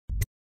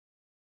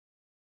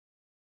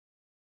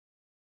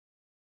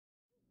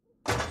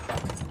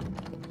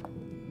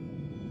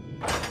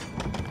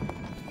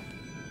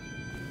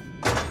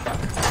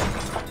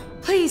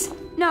Please,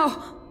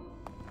 no!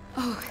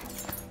 Oh,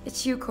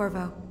 it's you,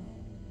 Corvo.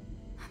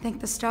 Thank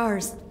the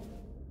stars.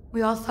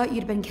 We all thought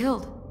you'd been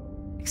killed.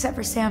 Except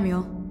for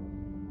Samuel.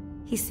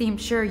 He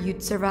seemed sure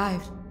you'd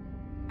survived.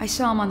 I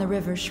saw him on the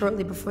river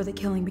shortly before the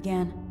killing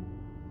began.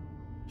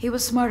 He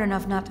was smart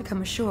enough not to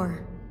come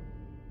ashore.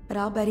 But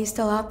I'll bet he's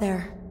still out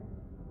there.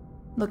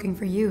 Looking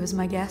for you, is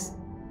my guess.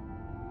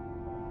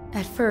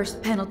 At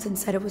first, Pendleton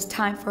said it was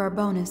time for our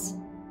bonus.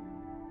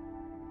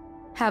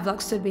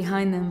 Havelock stood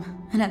behind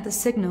them, and at the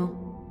signal,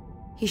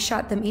 he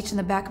shot them each in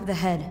the back of the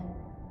head.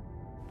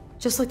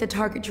 Just like the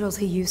target drills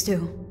he used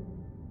to.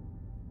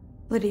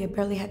 Lydia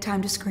barely had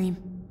time to scream.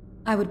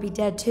 I would be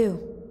dead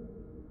too.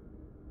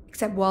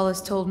 Except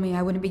Wallace told me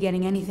I wouldn't be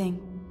getting anything.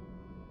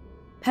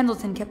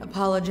 Pendleton kept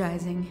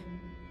apologizing,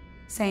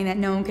 saying that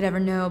no one could ever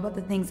know about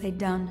the things they'd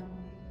done.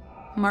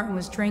 Martin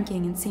was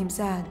drinking and seemed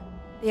sad.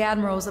 The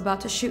Admiral was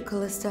about to shoot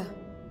Callista.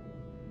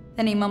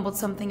 Then he mumbled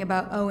something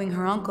about owing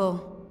her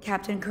uncle,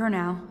 Captain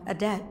Kurnow, a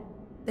debt.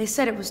 They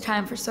said it was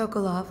time for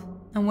Sokolov,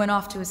 and went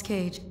off to his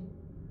cage.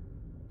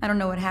 I don't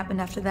know what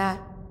happened after that.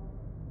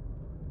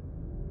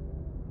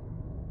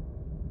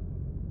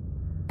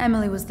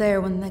 Emily was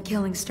there when the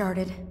killing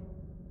started.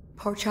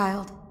 Poor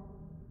child.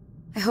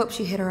 I hope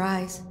she hid her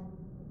eyes.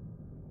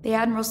 The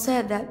Admiral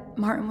said that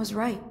Martin was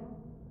right.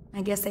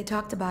 I guess they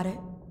talked about it.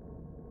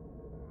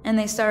 And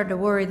they started to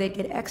worry they'd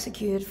get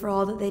executed for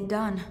all that they'd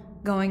done,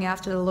 going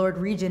after the Lord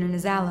Regent and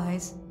his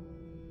allies.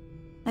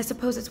 I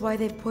suppose it's why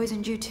they've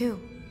poisoned you too.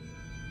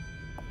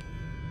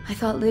 I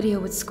thought Lydia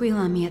would squeal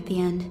on me at the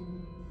end.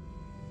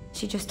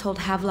 She just told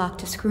Havelock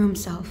to screw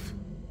himself.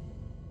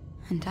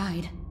 And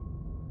died.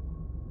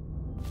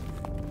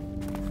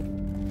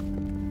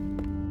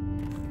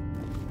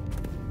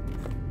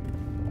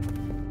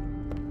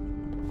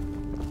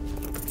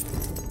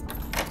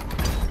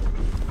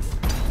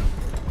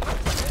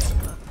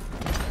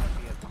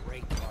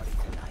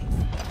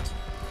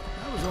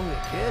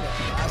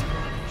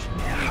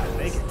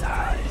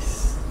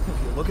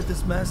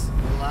 Mess?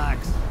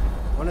 Relax.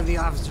 One of the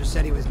officers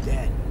said he was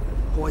dead.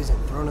 Poison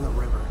thrown in the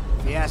river.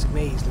 If you ask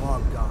me, he's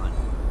long gone.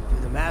 Threw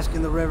the mask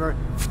in the river,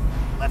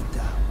 left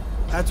out.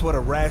 That's what a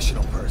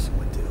rational person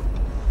would do.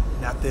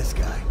 Not this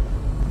guy.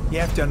 You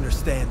have to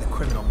understand the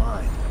criminal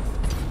mind.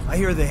 I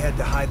hear they had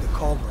to hide the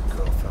Cauldron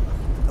girl from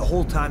him the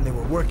whole time they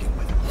were working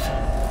with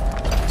him.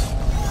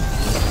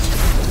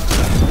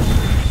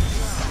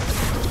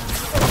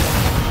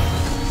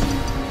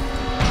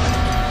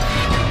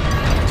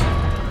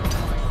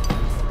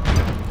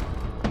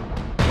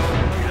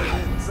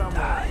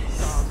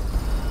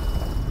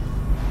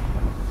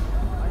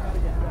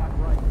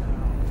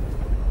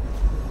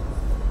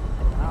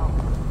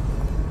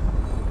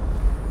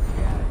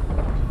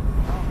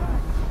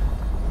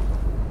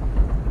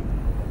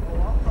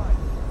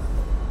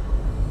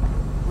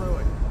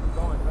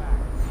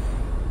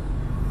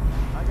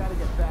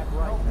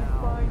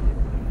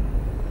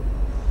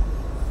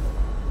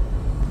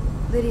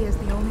 Lydia's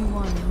the only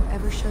one who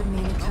ever showed me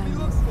any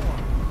kindness.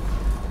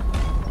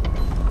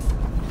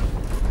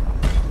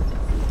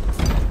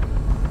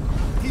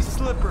 He's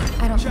slippery.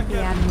 I don't think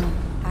the Admiral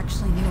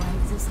actually knew I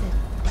existed.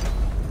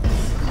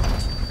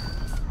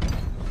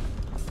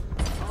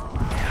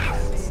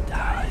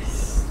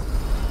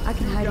 I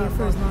can hide here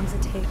for as long as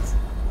it takes.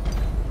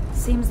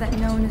 Seems that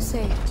no one is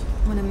safe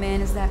when a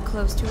man is that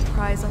close to a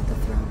prize like the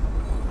throne.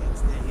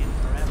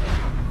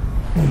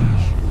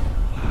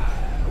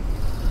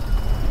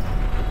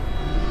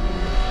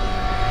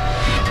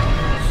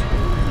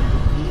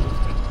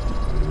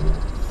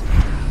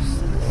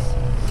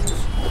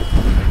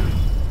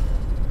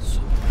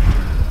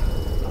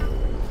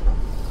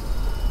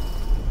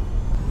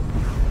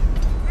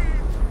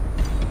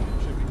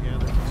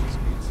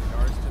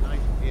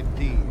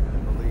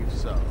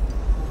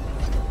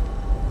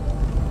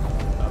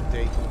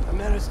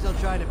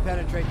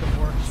 Penetrate the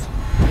works.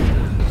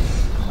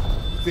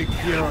 Big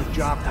Piero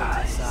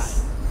Joplin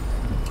Inside.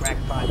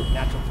 Crackpot,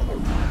 natural from the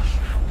flesh.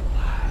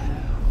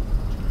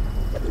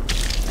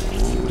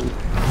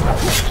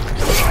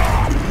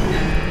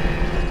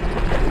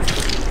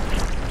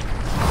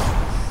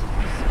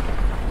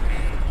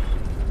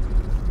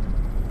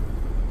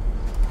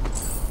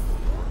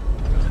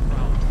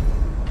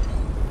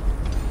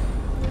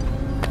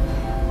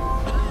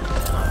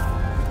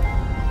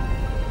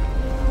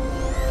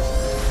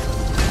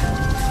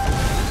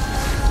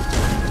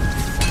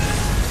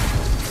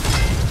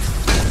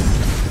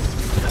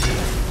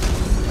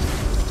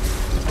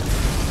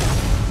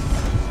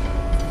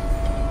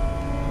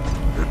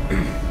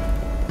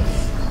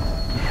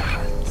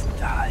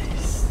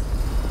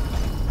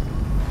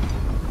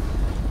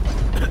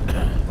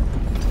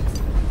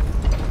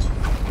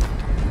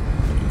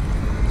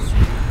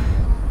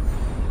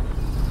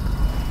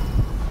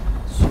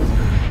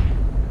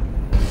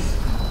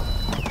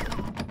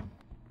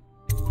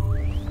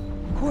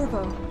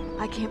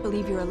 I can't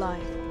believe you're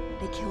alive.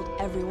 They killed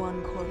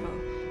everyone,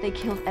 Corvo. They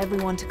killed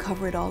everyone to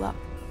cover it all up.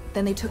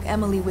 Then they took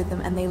Emily with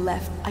them and they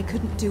left. I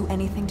couldn't do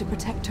anything to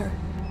protect her.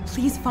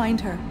 Please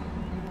find her.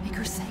 Make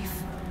her safe.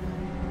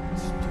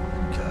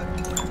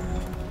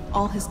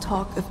 All his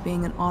talk of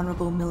being an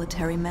honorable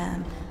military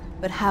man,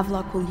 but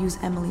Havelock will use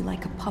Emily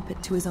like a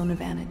puppet to his own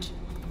advantage.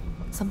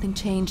 Something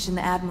changed in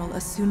the Admiral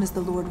as soon as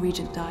the Lord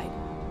Regent died.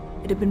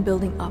 It had been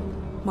building up.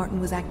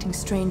 Martin was acting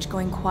strange,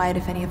 going quiet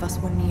if any of us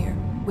were near,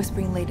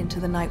 whispering late into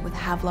the night with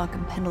Havelock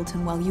and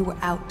Pendleton while you were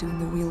out doing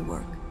the real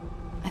work.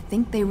 I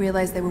think they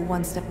realized they were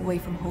one step away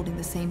from holding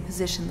the same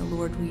position the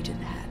Lord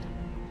Regent had,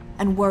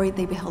 and worried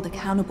they'd be held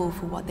accountable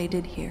for what they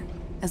did here,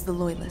 as the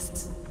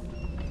Loyalists.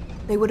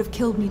 They would have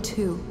killed me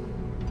too,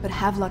 but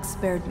Havelock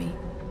spared me.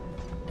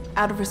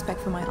 Out of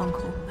respect for my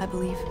uncle, I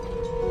believe.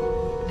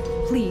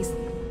 Please,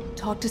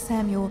 talk to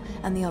Samuel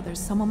and the others.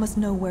 Someone must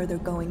know where they're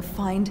going.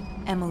 Find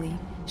Emily.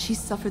 She's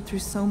suffered through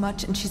so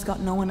much, and she's got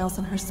no one else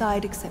on her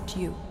side except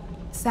you.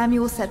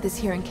 Samuel set this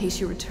here in case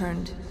you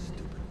returned.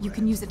 You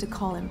can use it to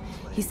call him.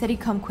 He said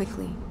he'd come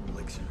quickly.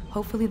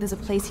 Hopefully there's a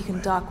place he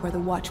can dock where the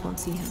watch won't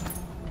see him.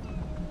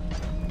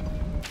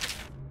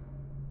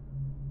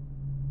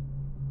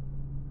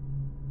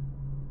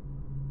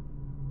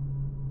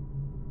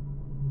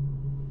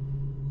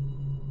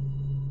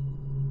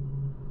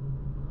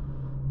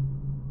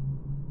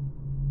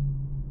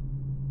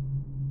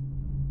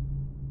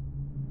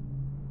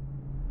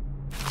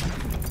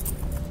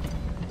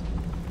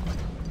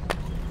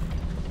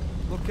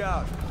 Look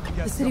out.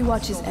 The city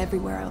watch is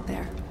everywhere out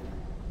there.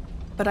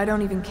 But I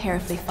don't even care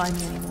if they find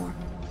me anymore.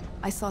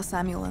 I saw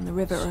Samuel in the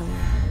river earlier.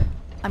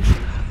 I'm...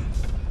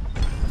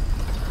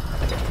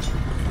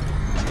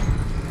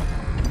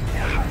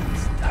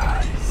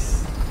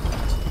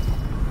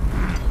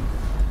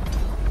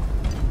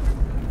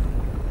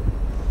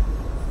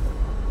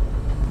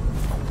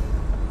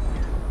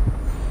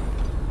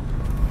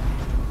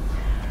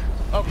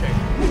 Okay.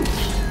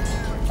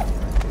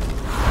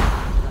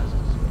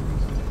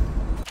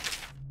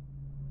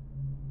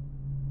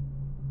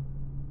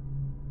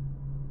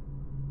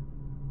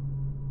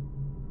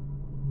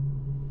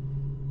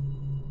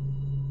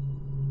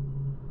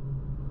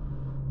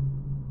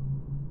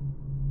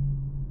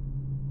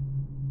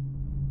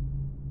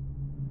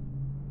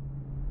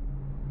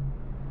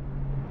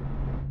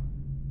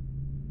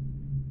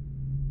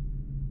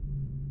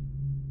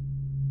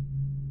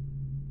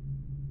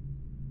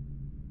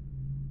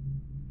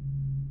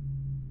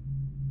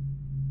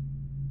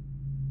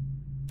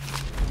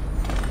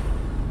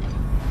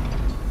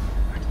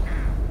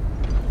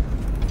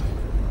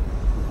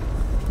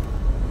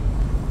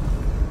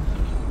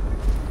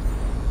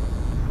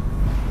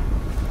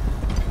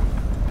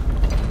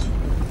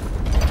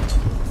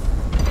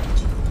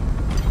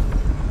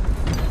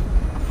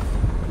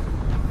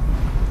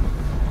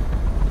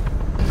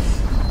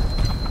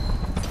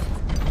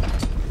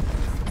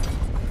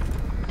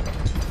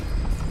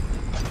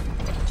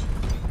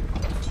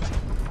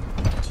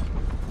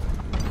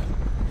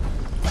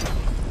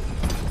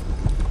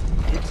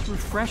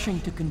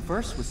 Refreshing to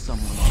converse with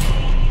someone.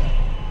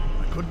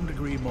 I couldn't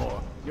agree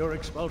more. Your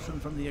expulsion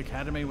from the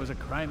Academy was a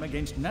crime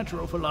against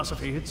natural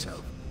philosophy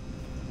itself.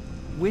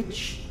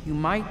 Which you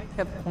might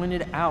have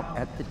pointed out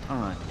at the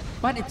time.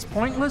 But it's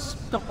pointless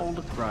to hold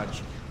a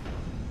grudge.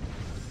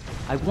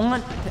 I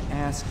want to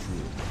ask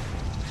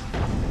you...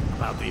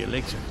 About the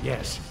elixir,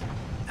 yes.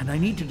 And I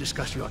need to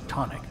discuss your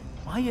tonic.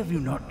 Why have you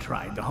not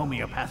tried the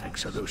homeopathic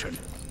solution?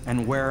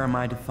 And where am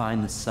I to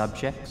find the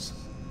subjects?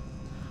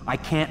 I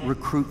can't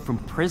recruit from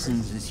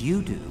prisons as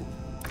you do.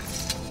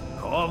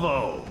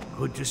 Corvo,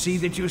 good to see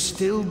that you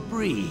still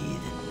breathe.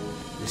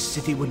 The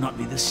city would not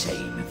be the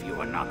same if you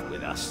were not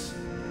with us.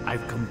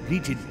 I've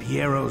completed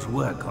Piero's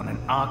work on an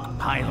arc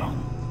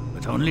pylon,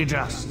 but only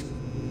just.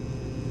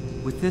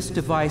 With this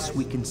device,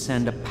 we can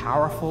send a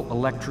powerful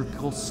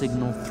electrical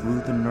signal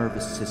through the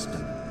nervous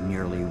system,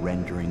 merely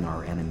rendering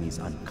our enemies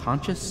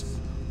unconscious,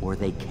 or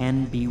they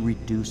can be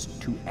reduced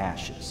to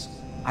ashes.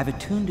 I've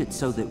attuned it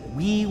so that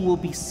we will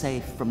be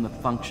safe from the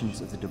functions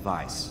of the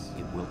device.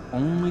 It will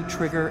only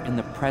trigger in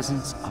the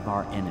presence of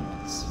our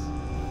enemies.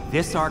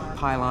 This arc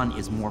pylon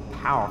is more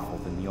powerful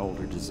than the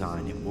older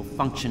design. It will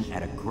function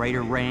at a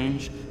greater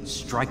range,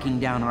 striking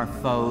down our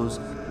foes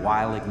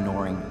while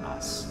ignoring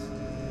us.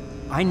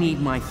 I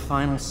need my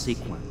final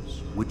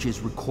sequence, which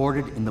is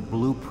recorded in the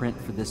blueprint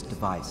for this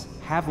device.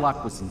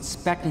 Havelock was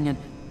inspecting it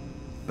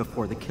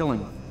before the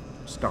killing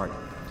started.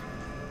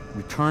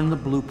 Return the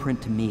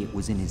blueprint to me. It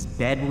was in his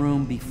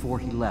bedroom before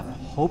he left.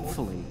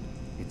 Hopefully,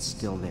 it's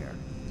still there.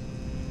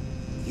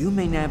 You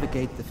may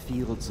navigate the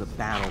fields of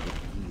battle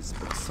with ease,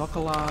 but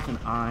Sokolov and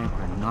I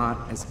are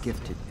not as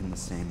gifted in the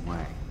same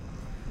way.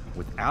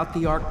 Without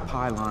the arc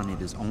pylon,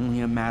 it is only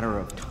a matter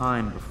of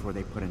time before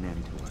they put an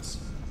end to us.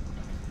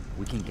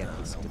 We can get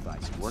this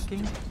device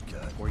working,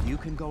 or you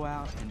can go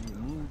out and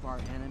remove our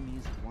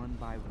enemies one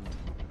by one.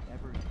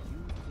 Whatever you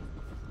think.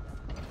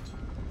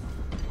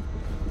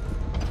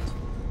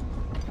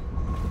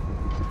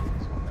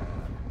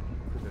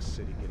 Could the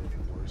city get any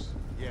worse?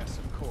 Yes,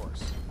 of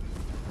course.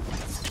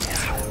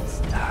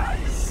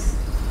 Nice.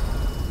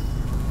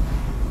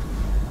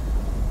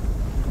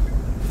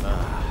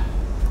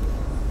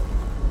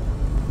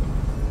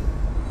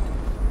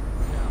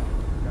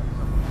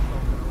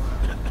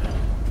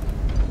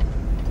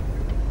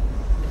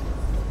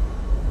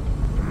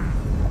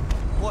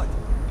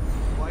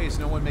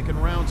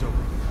 rounds over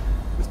here.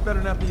 This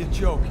better not be a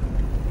joke.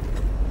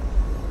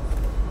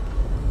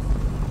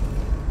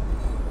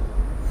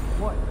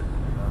 What?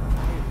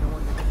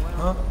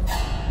 Huh?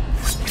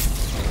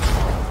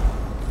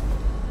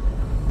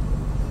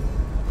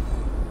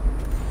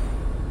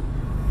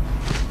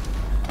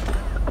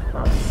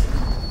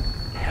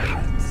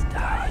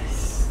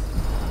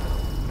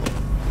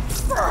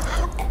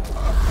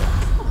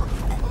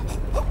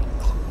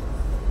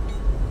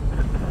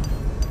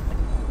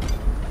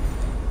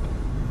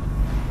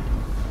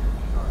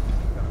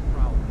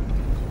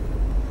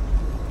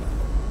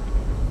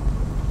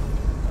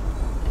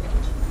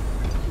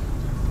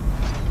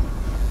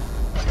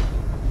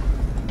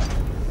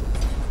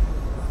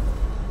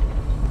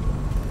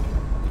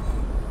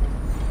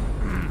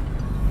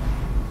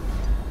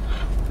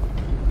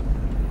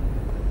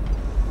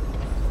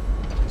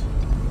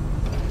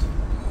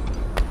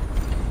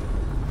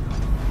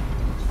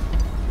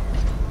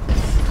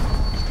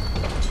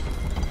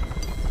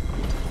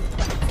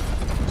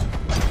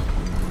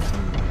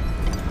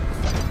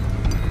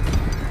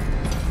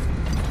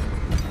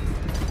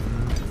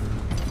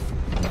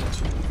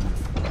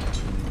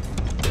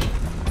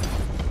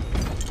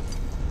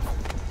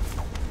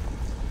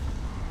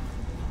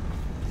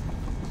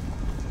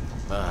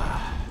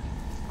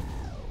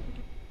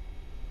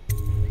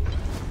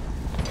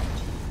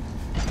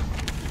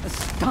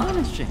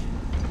 Astonishing!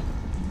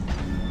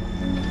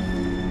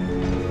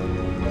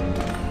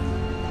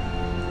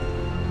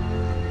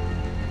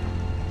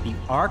 The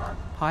arc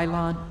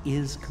pylon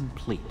is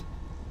complete.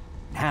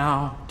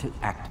 Now to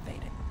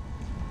activate it.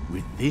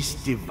 With this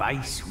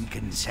device, we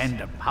can send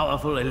a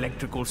powerful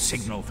electrical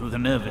signal through the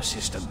nervous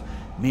system,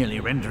 merely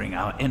rendering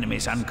our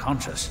enemies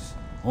unconscious,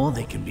 or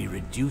they can be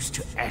reduced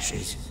to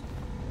ashes.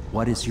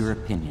 What is your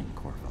opinion,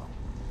 Corvo?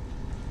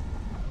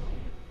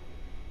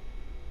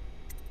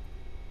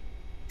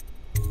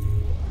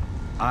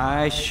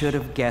 I should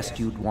have guessed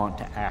you'd want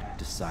to act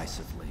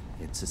decisively.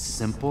 It's a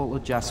simple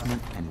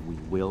adjustment, and we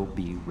will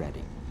be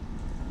ready.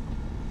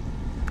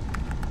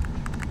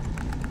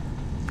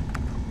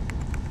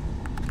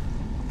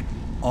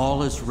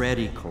 All is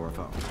ready,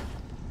 Corvo.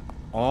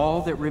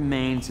 All that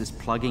remains is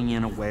plugging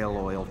in a whale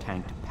oil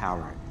tank to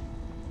power it.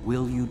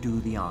 Will you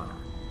do the honor?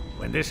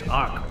 When this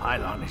arc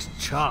pylon is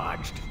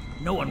charged,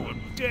 no one will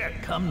dare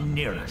come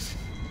near us.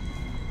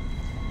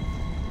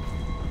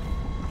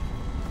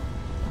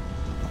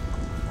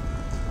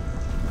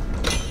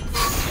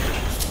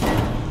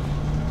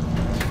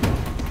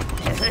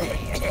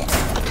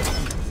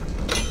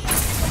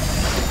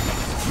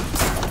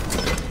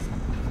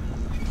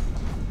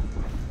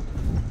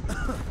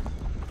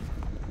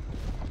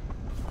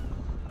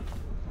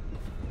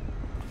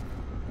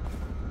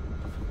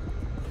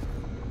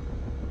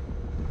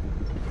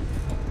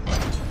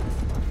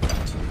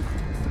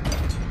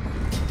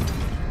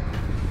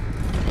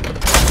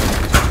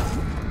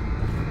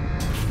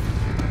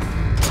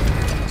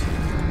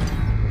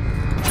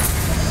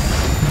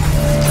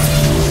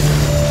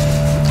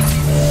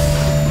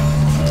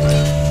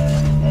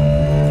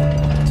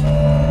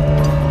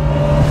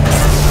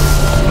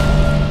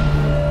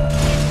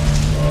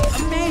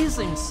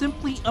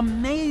 Simply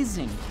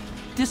amazing.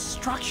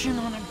 Destruction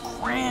on a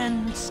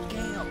grand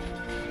scale.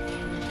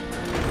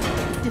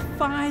 It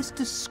defies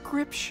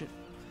description.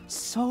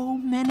 So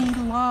many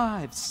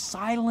lives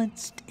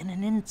silenced in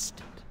an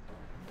instant.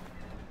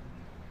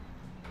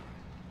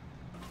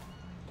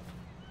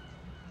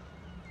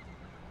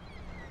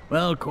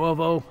 Well,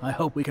 Corvo, I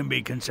hope we can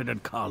be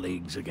considered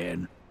colleagues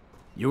again.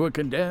 You were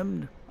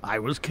condemned, I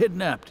was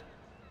kidnapped.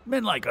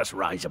 Men like us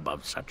rise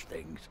above such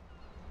things.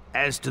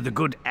 As to the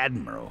good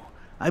Admiral,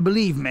 I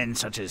believe men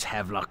such as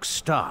Havelock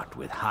start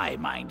with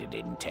high-minded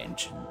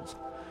intentions.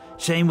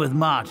 Same with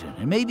Martin,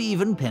 and maybe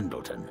even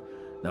Pendleton,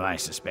 though I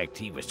suspect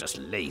he was just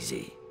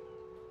lazy.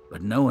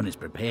 But no one is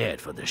prepared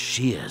for the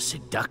sheer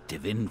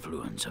seductive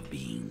influence of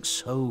being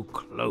so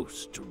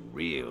close to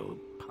real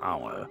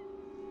power.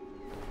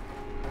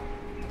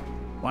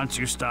 Once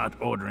you start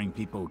ordering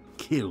people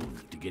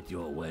killed to get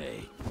your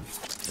way,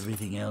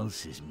 everything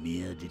else is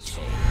mere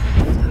detail.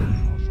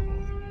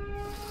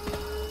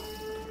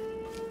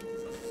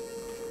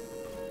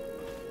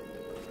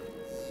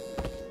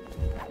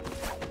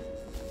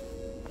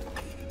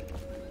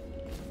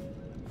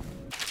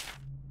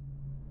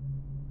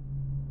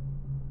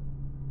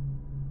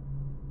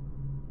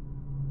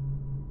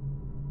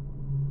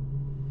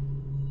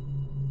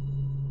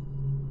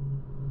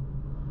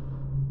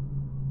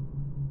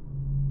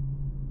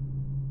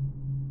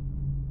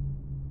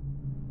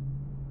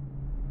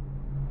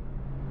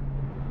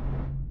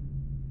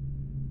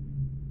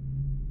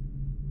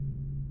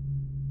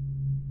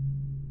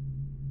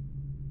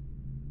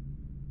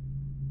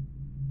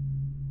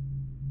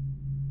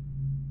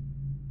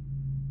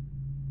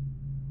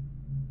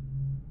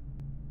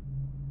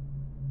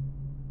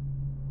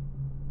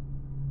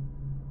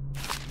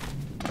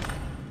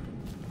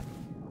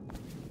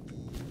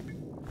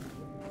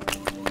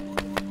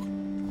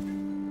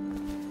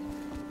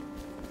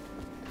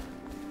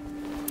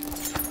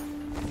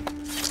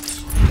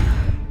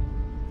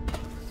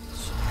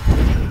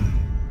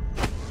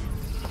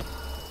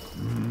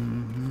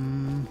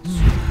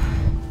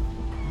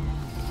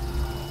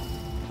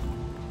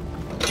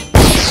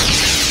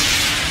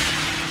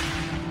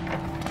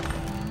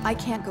 I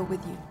can't go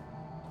with you.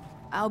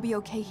 I'll be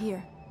okay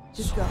here.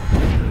 Just go.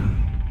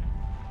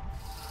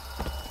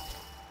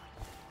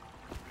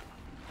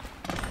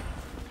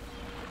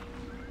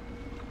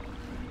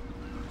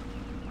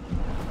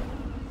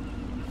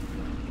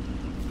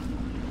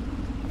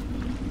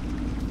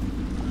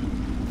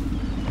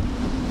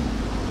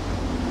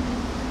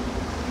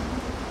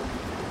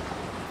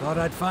 Thought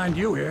I'd find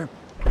you here.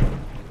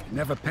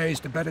 Never pays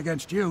to bet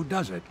against you,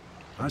 does it?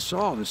 I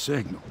saw the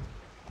signal.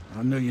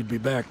 I knew you'd be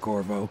back,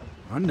 Corvo.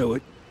 I knew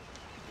it.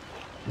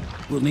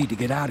 We'll need to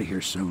get out of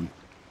here soon.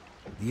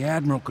 The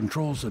Admiral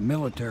controls the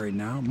military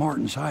now,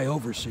 Martin's High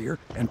Overseer,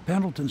 and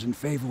Pendleton's in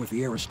favor with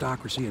the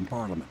aristocracy and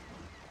Parliament.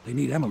 They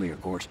need Emily, of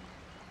course.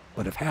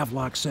 But if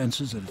Havelock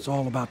senses that it's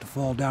all about to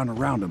fall down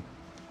around him,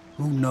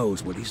 who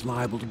knows what he's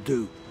liable to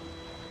do?